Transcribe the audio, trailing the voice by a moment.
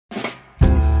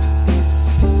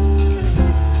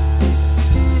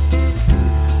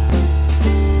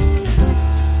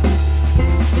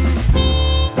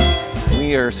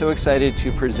are so excited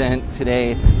to present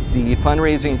today the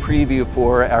fundraising preview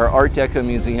for our Art Deco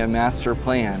Museum Master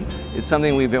Plan. It's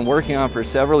something we've been working on for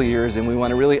several years, and we want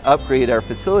to really upgrade our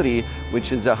facility,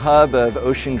 which is a hub of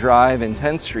Ocean Drive and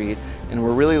 10th Street, and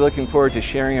we're really looking forward to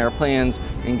sharing our plans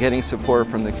and getting support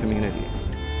from the community.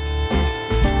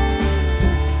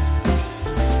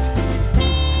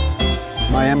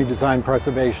 Miami Design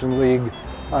Preservation League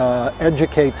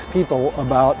educates people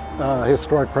about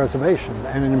historic preservation,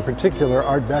 and in particular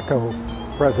Art Deco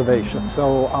preservation.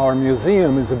 So our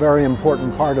museum is a very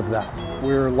important part of that.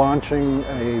 We're launching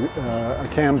a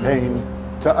campaign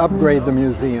to upgrade the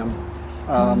museum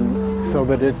so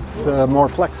that it's more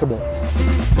flexible.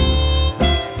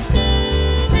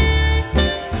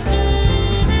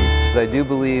 I do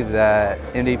believe that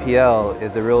MDPL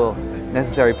is a real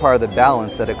necessary part of the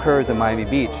balance that occurs in Miami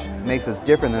Beach. It makes us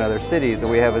different than other cities, and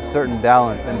we have a certain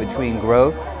balance in between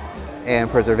growth and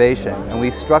preservation. And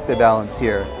we struck the balance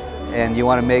here, and you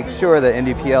want to make sure that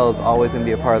MDPL is always going to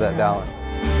be a part of that balance.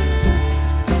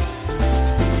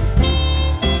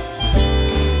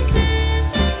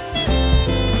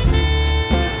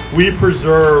 We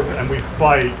preserve and we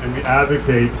fight and we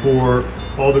advocate for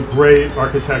all the great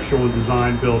architectural and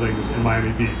design buildings in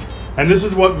Miami Beach. And this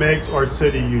is what makes our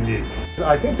city unique.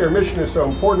 I think their mission is so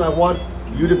important. I want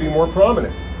you to be more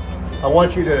prominent. I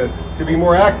want you to be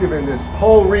more active in this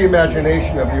whole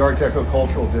reimagination of the Art Deco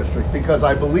Cultural District, because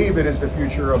I believe it is the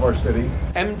future of our city.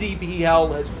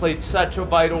 MDPL has played such a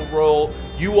vital role.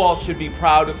 You all should be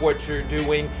proud of what you're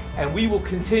doing, and we will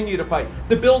continue to fight.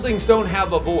 The buildings don't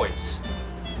have a voice,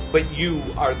 but you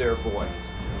are their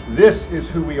voice. This is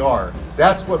who we are.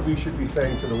 That's what we should be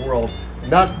saying to the world,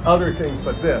 not other things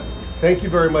but this. Thank you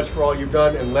very much for all you've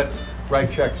done, and let's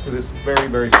write checks to this very,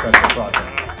 very special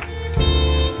project.